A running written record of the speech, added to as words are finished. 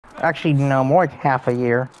Actually, no, more like half a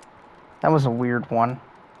year. That was a weird one.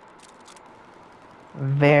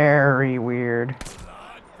 Very weird.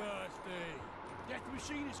 Bloodthirsty. Death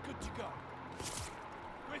machine is good to go.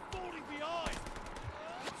 We're falling behind.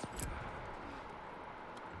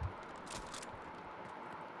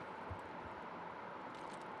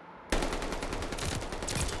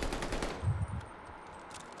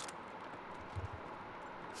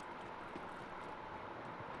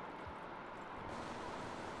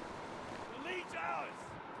 The lead's ours.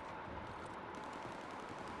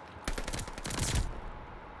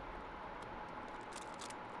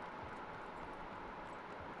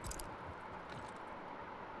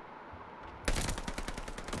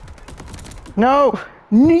 No!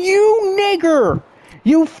 You nigger!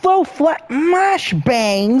 You faux flat mash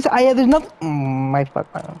bangs! There's nothing. My fuck.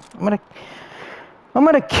 I'm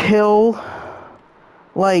gonna kill.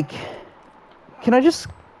 Like, can I just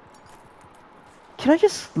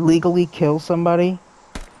legally kill somebody?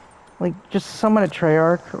 Like, just summon a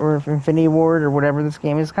Treyarch or Infinity Ward or whatever this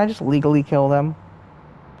game is. Can I just legally kill them?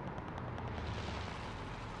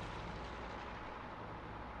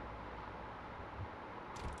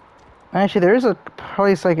 Actually, there is a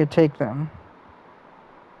place I could take them.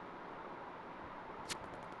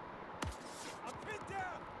 I'm pinned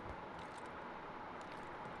down.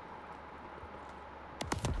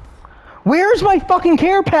 Where's my fucking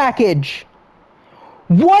care package?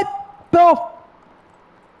 What the?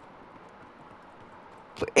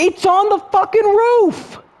 It's on the fucking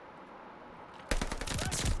roof!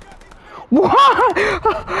 What?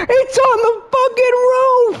 It's on the fucking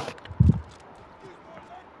roof!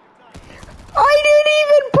 I didn't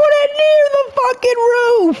even put it near the fucking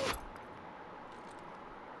roof!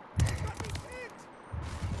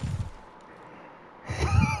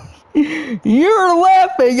 You're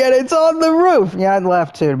laughing and it's on the roof! Yeah, I'd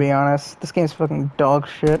laugh too, to be honest. This game's fucking dog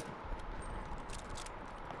shit.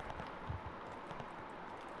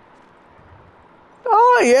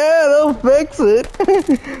 Oh yeah, they'll fix it.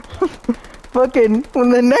 Fucking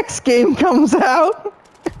when the next game comes out.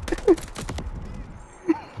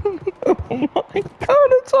 Oh my god,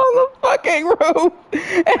 it's on the fucking roof!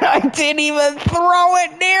 And I didn't even throw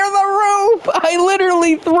it near the roof! I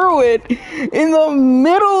literally threw it in the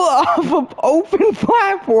middle of an open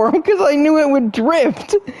platform because I knew it would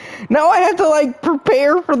drift. Now I have to like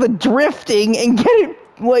prepare for the drifting and get it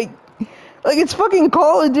like it's fucking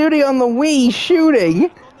Call of Duty on the Wii shooting.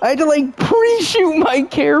 I had to like pre-shoot my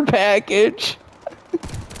care package.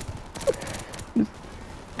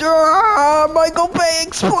 Michael Bay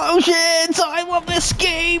explosions! I love this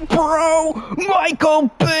game, bro! Michael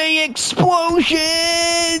Bay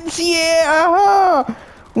explosions! Yeah!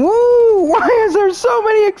 Woo! Why is there so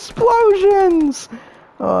many explosions?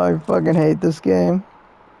 Oh, I fucking hate this game.